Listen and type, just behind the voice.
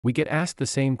We get asked the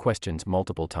same questions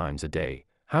multiple times a day.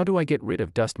 How do I get rid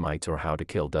of dust mites, or how to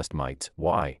kill dust mites?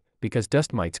 Why? Because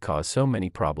dust mites cause so many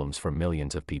problems for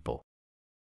millions of people.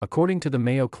 According to the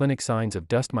Mayo Clinic, signs of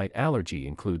dust mite allergy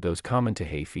include those common to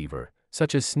hay fever,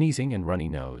 such as sneezing and runny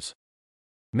nose.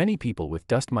 Many people with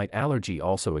dust mite allergy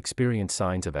also experience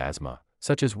signs of asthma,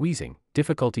 such as wheezing,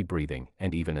 difficulty breathing,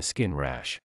 and even a skin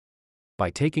rash.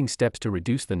 By taking steps to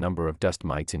reduce the number of dust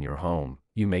mites in your home,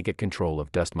 you may get control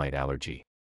of dust mite allergy.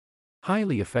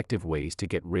 Highly effective ways to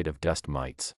get rid of dust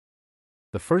mites.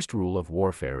 The first rule of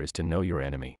warfare is to know your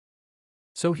enemy.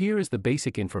 So here is the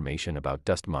basic information about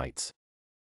dust mites.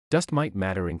 Dust mite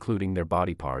matter, including their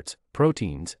body parts,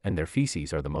 proteins, and their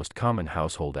feces, are the most common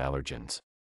household allergens.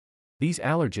 These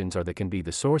allergens can be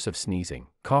the source of sneezing,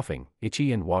 coughing,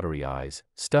 itchy and watery eyes,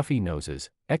 stuffy noses,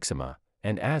 eczema,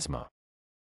 and asthma.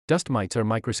 Dust mites are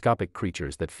microscopic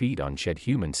creatures that feed on shed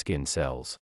human skin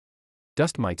cells.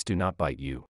 Dust mites do not bite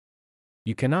you.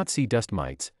 You cannot see dust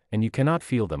mites, and you cannot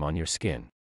feel them on your skin.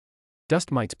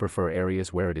 Dust mites prefer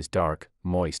areas where it is dark,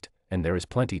 moist, and there is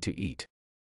plenty to eat.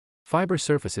 Fiber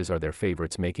surfaces are their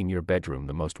favorites, making your bedroom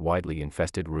the most widely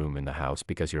infested room in the house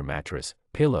because your mattress,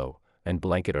 pillow, and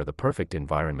blanket are the perfect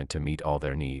environment to meet all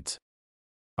their needs.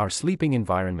 Our sleeping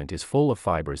environment is full of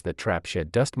fibers that trap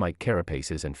shed dust mite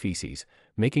carapaces and feces,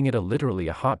 making it literally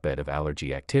a hotbed of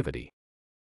allergy activity.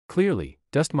 Clearly,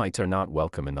 dust mites are not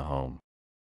welcome in the home.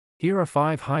 Here are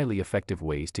 5 highly effective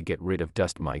ways to get rid of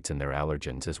dust mites and their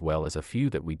allergens, as well as a few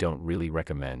that we don't really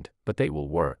recommend, but they will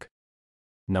work.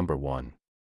 Number 1.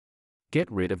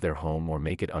 Get rid of their home or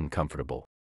make it uncomfortable.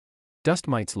 Dust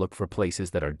mites look for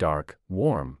places that are dark,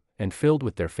 warm, and filled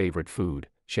with their favorite food,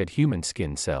 shed human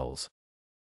skin cells.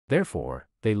 Therefore,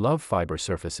 they love fiber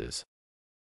surfaces.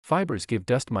 Fibers give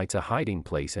dust mites a hiding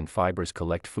place, and fibers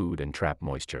collect food and trap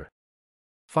moisture.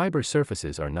 Fiber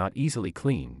surfaces are not easily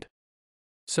cleaned.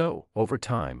 So, over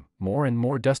time, more and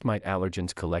more dust mite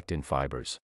allergens collect in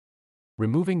fibers.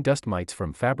 Removing dust mites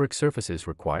from fabric surfaces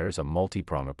requires a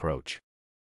multi-pronged approach.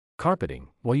 Carpeting.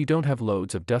 While you don't have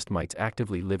loads of dust mites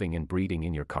actively living and breeding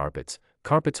in your carpets,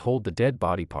 carpets hold the dead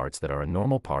body parts that are a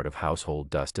normal part of household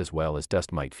dust, as well as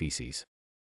dust mite feces.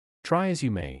 Try as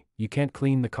you may, you can't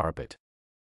clean the carpet.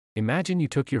 Imagine you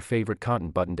took your favorite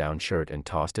cotton button-down shirt and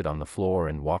tossed it on the floor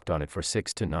and walked on it for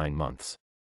 6 to 9 months.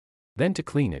 Then to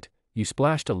clean it, you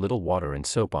splashed a little water and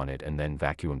soap on it and then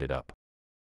vacuumed it up.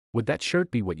 Would that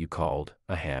shirt be what you called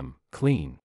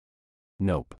clean?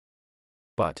 Nope.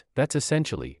 But that's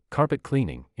essentially carpet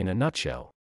cleaning in a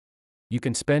nutshell. You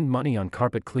can spend money on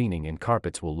carpet cleaning and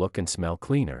carpets will look and smell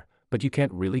cleaner, but you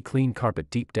can't really clean carpet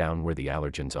deep down where the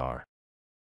allergens are.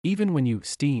 Even when you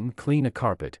steam clean a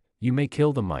carpet, you may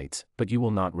kill the mites, but you will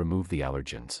not remove the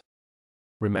allergens.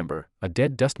 Remember, a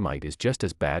dead dust mite is just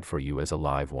as bad for you as a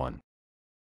live one.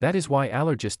 That is why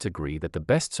allergists agree that the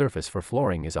best surface for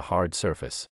flooring is a hard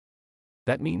surface.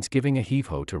 That means giving a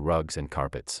heave-ho to rugs and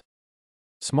carpets.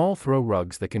 Small throw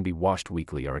rugs that can be washed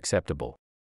weekly are acceptable.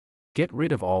 Get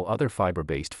rid of all other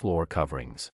fiber-based floor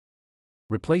coverings.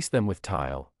 Replace them with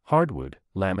tile, hardwood,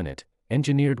 laminate,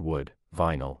 engineered wood,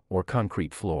 vinyl, or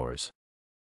concrete floors.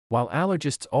 While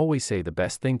allergists always say the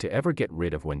best thing to ever get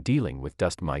rid of when dealing with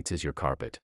dust mites is your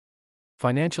carpet.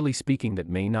 Financially speaking, that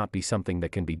may not be something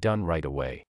that can be done right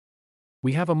away.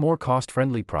 We have a more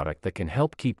cost-friendly product that can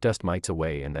help keep dust mites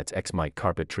away, and that's X-Mite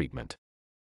Carpet Treatment.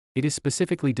 It is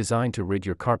specifically designed to rid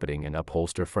your carpeting and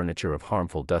upholster furniture of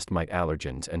harmful dust mite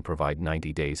allergens and provide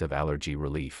 90 days of allergy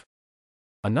relief.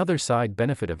 Another side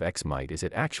benefit of X-Mite is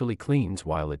it actually cleans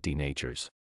while it denatures.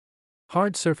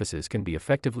 Hard surfaces can be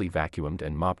effectively vacuumed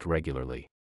and mopped regularly.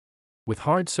 With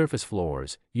hard surface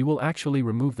floors, you will actually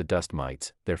remove the dust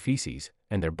mites, their feces,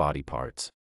 and their body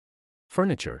parts.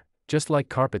 Furniture. Just like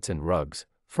carpets and rugs,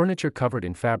 furniture covered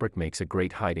in fabric makes a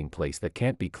great hiding place that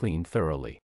can't be cleaned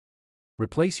thoroughly.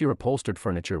 Replace your upholstered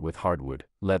furniture with hardwood,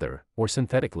 leather, or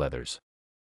synthetic leathers.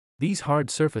 These hard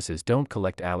surfaces don't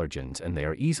collect allergens and they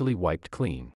are easily wiped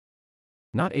clean.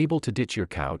 Not able to ditch your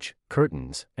couch,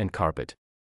 curtains, and carpet?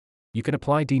 You can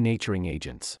apply denaturing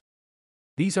agents.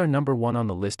 These are number 1 on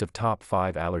the list of top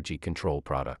 5 allergy control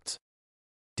products.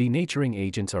 Denaturing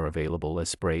agents are available as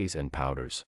sprays and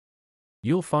powders.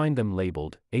 You'll find them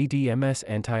labeled ADMS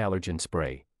Anti-Allergen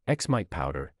Spray, X-Mite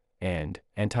Powder, and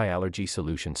Anti-Allergy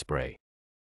Solution Spray.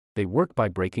 They work by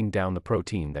breaking down the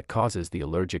protein that causes the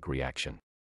allergic reaction.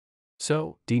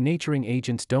 So, denaturing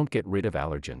agents don't get rid of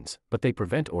allergens, but they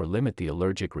prevent or limit the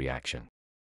allergic reaction.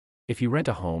 If you rent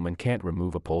a home and can't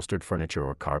remove upholstered furniture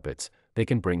or carpets, they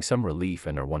can bring some relief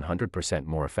and are 100%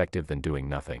 more effective than doing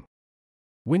nothing.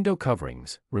 Window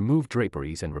coverings. Remove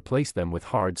draperies and replace them with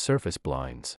hard surface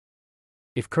blinds.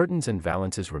 If curtains and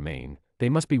valances remain, they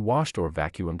must be washed or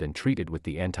vacuumed and treated with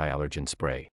the anti-allergen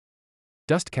spray.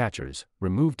 Dust catchers: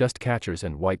 remove dust catchers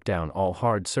and wipe down all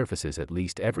hard surfaces at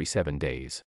least every 7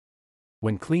 days.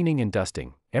 When cleaning and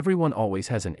dusting, everyone always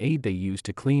has an aid they use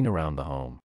to clean around the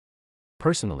home.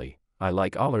 Personally, I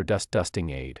like Aller Dust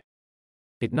Dusting Aid.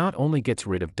 It not only gets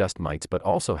rid of dust mites but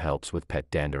also helps with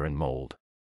pet dander and mold.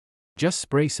 Just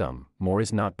spray some, more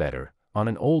is not better, on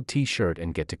an old t-shirt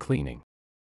and get to cleaning.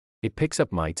 It picks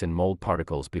up mites and mold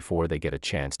particles before they get a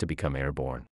chance to become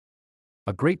airborne.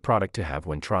 A great product to have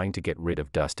when trying to get rid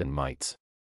of dust and mites.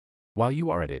 While you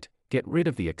are at it, get rid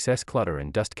of the excess clutter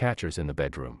and dust catchers in the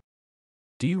bedroom.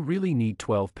 Do you really need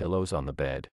 12 pillows on the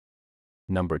bed?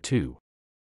 Number 2.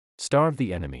 Starve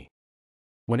the enemy.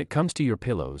 When it comes to your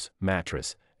pillows,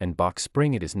 mattress, and box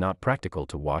spring, it is not practical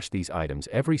to wash these items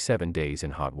every 7 days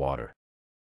in hot water.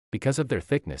 Because of their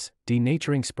thickness,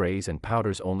 denaturing sprays and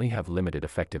powders only have limited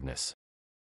effectiveness.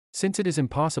 Since it is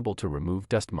impossible to remove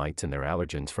dust mites and their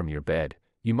allergens from your bed,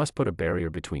 you must put a barrier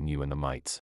between you and the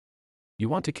mites. You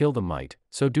want to kill the mite,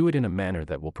 so do it in a manner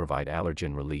that will provide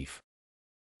allergen relief.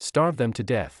 Starve them to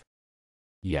death.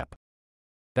 Yep.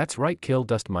 That's right, kill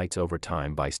dust mites over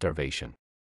time by starvation.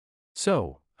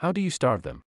 So, how do you starve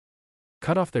them?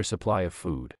 Cut off their supply of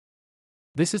food.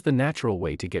 This is the natural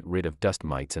way to get rid of dust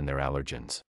mites and their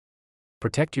allergens.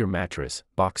 Protect your mattress,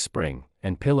 box spring,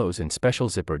 and pillows in special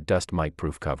zippered dust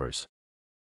mite-proof covers.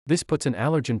 This puts an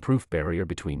allergen-proof barrier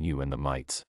between you and the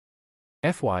mites.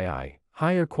 FYI,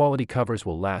 higher quality covers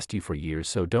will last you for years,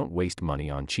 so don't waste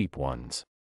money on cheap ones.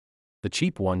 The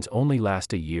cheap ones only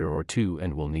last a year or two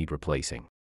and will need replacing.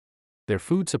 Their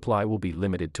food supply will be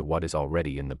limited to what is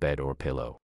already in the bed or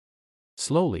pillow.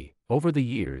 Slowly, over the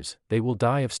years, they will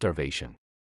die of starvation.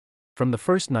 From the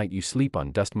first night you sleep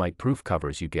on dust mite-proof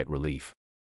covers, you get relief.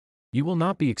 You will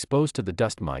not be exposed to the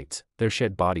dust mites, their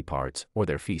shed body parts, or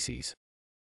their feces.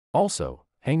 Also,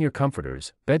 hang your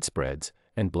comforters, bedspreads,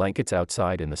 and blankets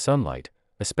outside in the sunlight,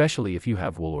 especially if you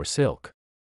have wool or silk.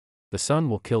 The sun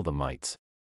will kill the mites.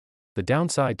 The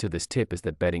downside to this tip is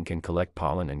that bedding can collect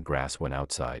pollen and grass when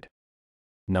outside.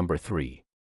 Number 3.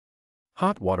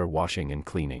 Hot water washing and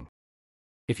cleaning.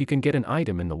 If you can get an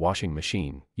item in the washing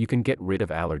machine, you can get rid of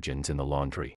allergens in the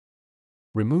laundry.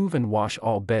 Remove and wash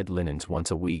all bed linens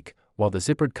once a week, while the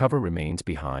zippered cover remains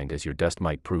behind as your dust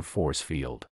mite-proof force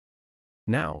field.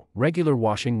 Now, regular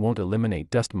washing won't eliminate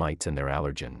dust mites and their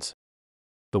allergens.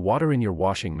 The water in your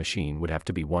washing machine would have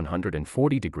to be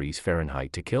 140 degrees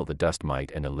Fahrenheit to kill the dust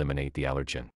mite and eliminate the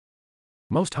allergen.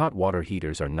 Most hot water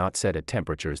heaters are not set at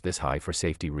temperatures this high for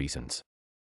safety reasons.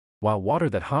 While water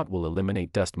that hot will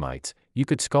eliminate dust mites, you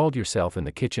could scald yourself in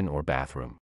the kitchen or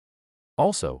bathroom.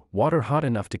 Also, water hot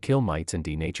enough to kill mites and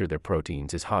denature their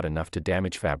proteins is hot enough to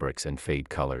damage fabrics and fade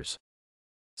colors.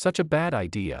 Such a bad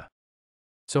idea.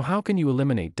 So how can you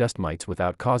eliminate dust mites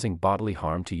without causing bodily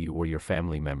harm to you or your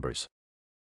family members?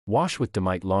 Wash with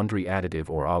Mite Laundry Additive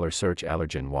or Aller Search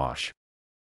Allergen Wash.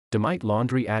 Mite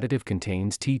Laundry Additive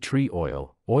contains tea tree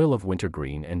oil, oil of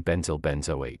wintergreen, and benzyl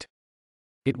benzoate.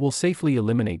 It will safely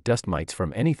eliminate dust mites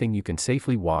from anything you can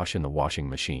safely wash in the washing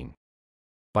machine.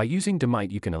 By using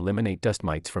Mite, you can eliminate dust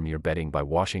mites from your bedding by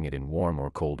washing it in warm or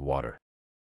cold water.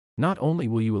 Not only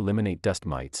will you eliminate dust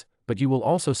mites, but you will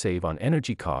also save on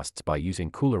energy costs by using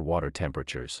cooler water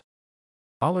temperatures.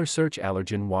 Aller Search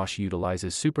Allergen Wash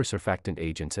utilizes super surfactant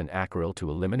agents and acryl to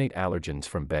eliminate allergens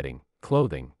from bedding,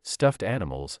 clothing, stuffed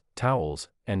animals, towels,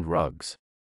 and rugs.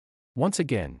 Once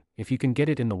again, if you can get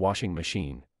it in the washing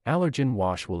machine, Allergen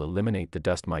Wash will eliminate the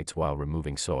dust mites while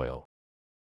removing soil.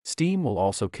 Steam will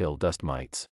also kill dust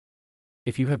mites.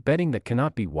 If you have bedding that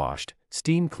cannot be washed,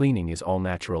 steam cleaning is all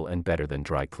natural and better than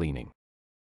dry cleaning.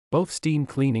 Both steam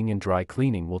cleaning and dry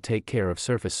cleaning will take care of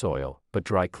surface soil, but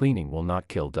dry cleaning will not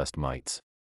kill dust mites.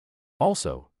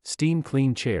 Also, steam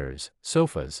clean chairs,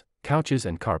 sofas, couches,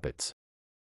 and carpets.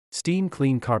 Steam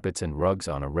clean carpets and rugs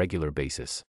on a regular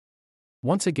basis.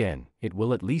 Once again, it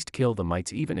will at least kill the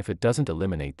mites even if it doesn't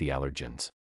eliminate the allergens.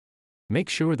 Make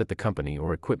sure that the company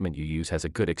or equipment you use has a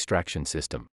good extraction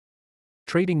system.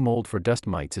 Trading mold for dust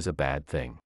mites is a bad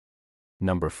thing.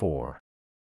 Number 4.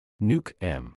 Nuke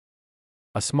M.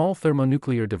 A small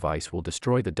thermonuclear device will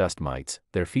destroy the dust mites,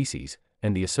 their feces,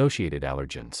 and the associated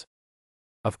allergens.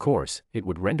 Of course, it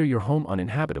would render your home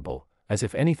uninhabitable, as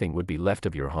if anything would be left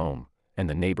of your home, and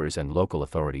the neighbors and local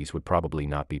authorities would probably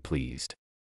not be pleased.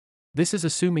 This is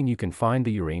assuming you can find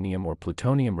the uranium or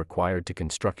plutonium required to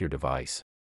construct your device.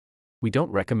 We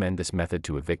don't recommend this method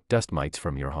to evict dust mites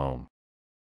from your home.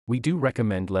 We do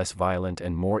recommend less violent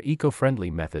and more eco-friendly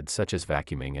methods such as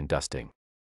vacuuming and dusting.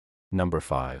 Number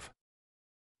 5.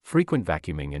 Frequent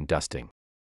vacuuming and dusting.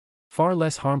 Far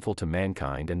less harmful to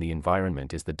mankind and the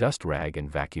environment is the dust rag and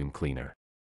vacuum cleaner.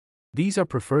 These are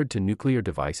preferred to nuclear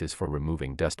devices for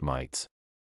removing dust mites.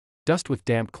 Dust with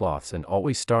damp cloths and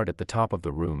always start at the top of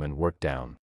the room and work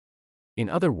down. In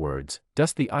other words,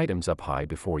 dust the items up high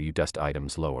before you dust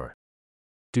items lower.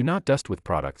 Do not dust with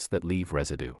products that leave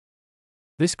residue.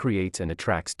 This creates and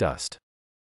attracts dust.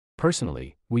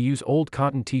 Personally, we use old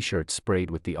cotton t-shirts sprayed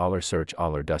with the Allersearch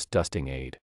Aller Dust Dusting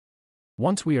Aid.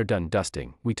 Once we are done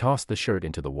dusting, we toss the shirt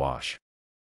into the wash.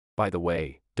 By the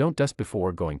way, don't dust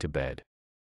before going to bed.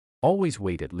 Always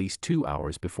wait at least 2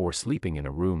 hours before sleeping in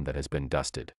a room that has been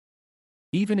dusted.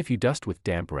 Even if you dust with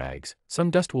damp rags,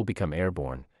 some dust will become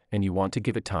airborne, and you want to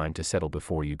give it time to settle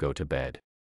before you go to bed.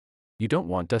 You don't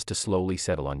want dust to slowly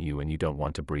settle on you and you don't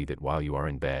want to breathe it while you are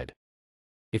in bed.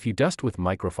 If you dust with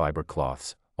microfiber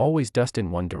cloths, always dust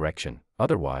in one direction,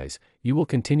 otherwise, you will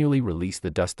continually release the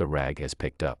dust the rag has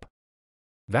picked up.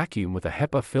 Vacuum with a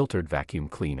HEPA-filtered vacuum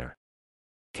cleaner.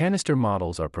 Canister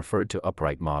models are preferred to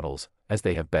upright models, as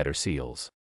they have better seals.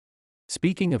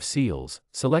 Speaking of seals,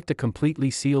 select a completely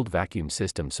sealed vacuum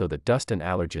system so that dust and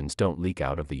allergens don't leak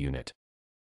out of the unit.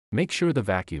 Make sure the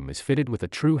vacuum is fitted with a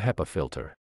true HEPA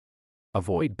filter.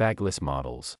 Avoid bagless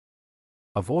models.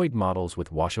 Avoid models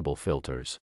with washable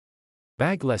filters.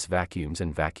 Bagless vacuums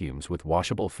and vacuums with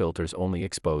washable filters only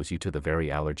expose you to the very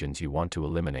allergens you want to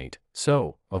eliminate,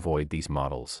 so avoid these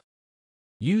models.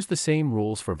 Use the same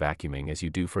rules for vacuuming as you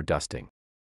do for dusting.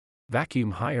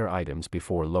 Vacuum higher items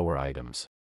before lower items.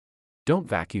 Don't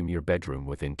vacuum your bedroom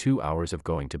within 2 hours of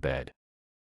going to bed.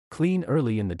 Clean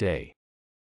early in the day.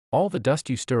 All the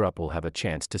dust you stir up will have a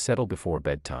chance to settle before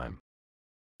bedtime.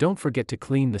 Don't forget to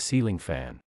clean the ceiling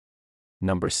fan.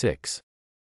 Number 6.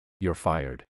 You're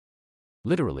fired.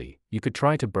 Literally, you could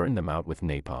try to burn them out with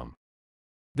napalm.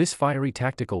 This fiery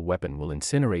tactical weapon will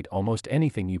incinerate almost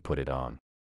anything you put it on.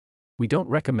 We don't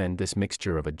recommend this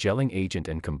mixture of a gelling agent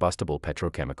and combustible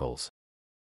petrochemicals.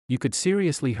 You could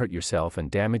seriously hurt yourself and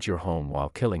damage your home while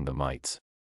killing the mites.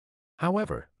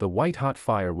 However, the white-hot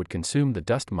fire would consume the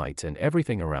dust mites and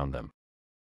everything around them.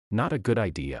 Not a good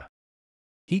idea.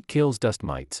 Heat kills dust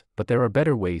mites, but there are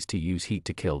better ways to use heat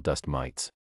to kill dust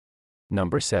mites.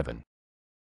 Number 7.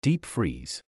 Deep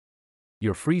freeze.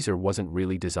 Your freezer wasn't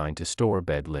really designed to store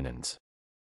bed linens.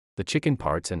 The chicken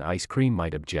parts and ice cream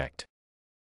might object.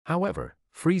 However,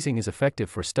 freezing is effective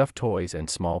for stuffed toys and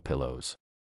small pillows.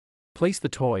 Place the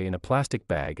toy in a plastic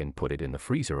bag and put it in the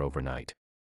freezer overnight.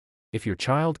 If your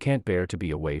child can't bear to be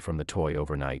away from the toy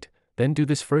overnight, then do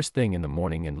this first thing in the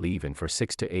morning and leave in for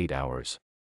 6 to 8 hours.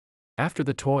 After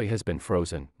the toy has been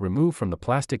frozen, remove from the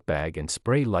plastic bag and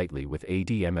spray lightly with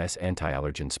ADMS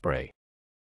anti-allergen spray.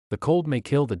 The cold may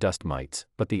kill the dust mites,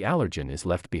 but the allergen is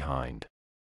left behind.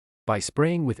 By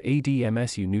spraying with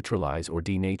ADMS you neutralize or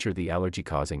denature the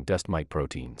allergy-causing dust mite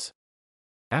proteins.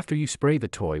 After you spray the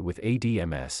toy with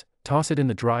ADMS, toss it in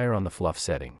the dryer on the fluff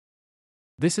setting.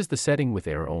 This is the setting with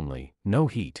air only, no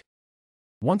heat.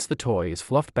 Once the toy is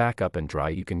fluffed back up and dry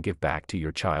you can give back to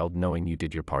your child knowing you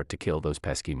did your part to kill those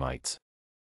pesky mites.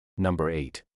 Number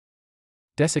 8.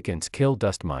 Desiccants kill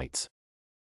dust mites.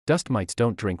 Dust mites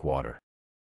don't drink water.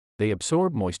 They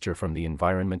absorb moisture from the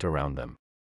environment around them.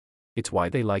 It's why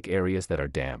they like areas that are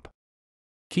damp.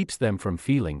 Keeps them from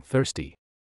feeling thirsty.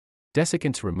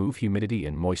 Desiccants remove humidity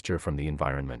and moisture from the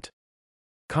environment.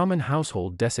 Common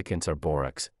household desiccants are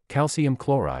borax, calcium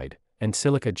chloride, and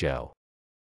silica gel.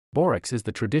 Borax is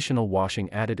the traditional washing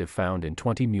additive found in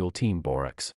 20-mule team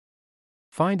borax.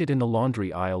 Find it in the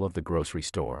laundry aisle of the grocery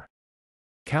store.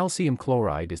 Calcium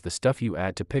chloride is the stuff you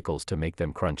add to pickles to make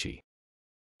them crunchy.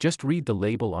 Just read the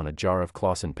label on a jar of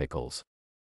Clausen pickles.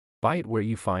 Buy it where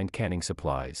you find canning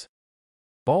supplies.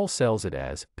 Ball sells it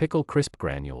as pickle crisp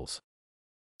granules.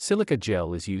 Silica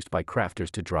gel is used by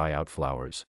crafters to dry out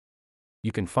flowers.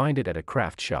 You can find it at a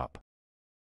craft shop.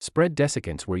 Spread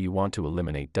desiccants where you want to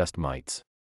eliminate dust mites.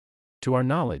 To our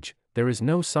knowledge, there is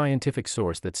no scientific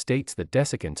source that states that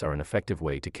desiccants are an effective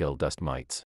way to kill dust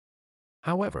mites.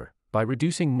 However, by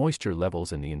reducing moisture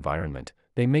levels in the environment,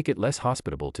 they make it less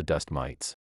hospitable to dust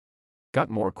mites. Got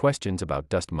more questions about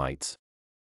dust mites?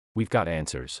 We've got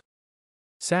answers.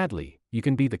 Sadly, you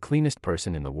can be the cleanest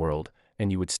person in the world,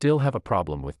 and you would still have a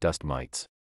problem with dust mites.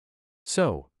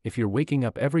 So, if you're waking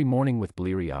up every morning with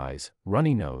bleary eyes,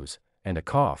 runny nose, and a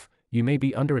cough, you may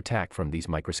be under attack from these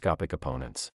microscopic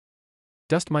opponents.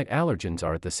 Dust mite allergens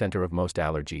are at the center of most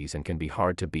allergies and can be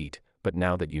hard to beat, but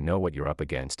now that you know what you're up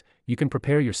against, you can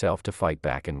prepare yourself to fight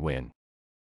back and win.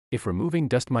 If removing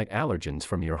dust mite allergens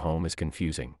from your home is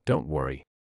confusing, don't worry.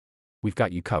 We've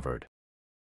got you covered.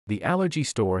 The Allergy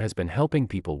Store has been helping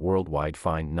people worldwide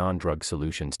find non-drug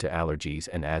solutions to allergies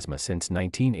and asthma since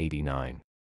 1989.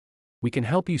 We can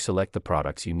help you select the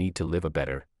products you need to live a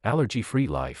better, allergy-free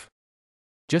life.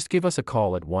 Just give us a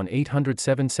call at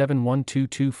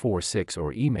 1-800-771-2246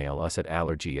 or email us at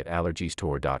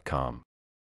allergy@allergiestore.com.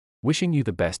 Wishing you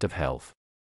the best of health.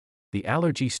 The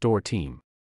Allergy Store Team.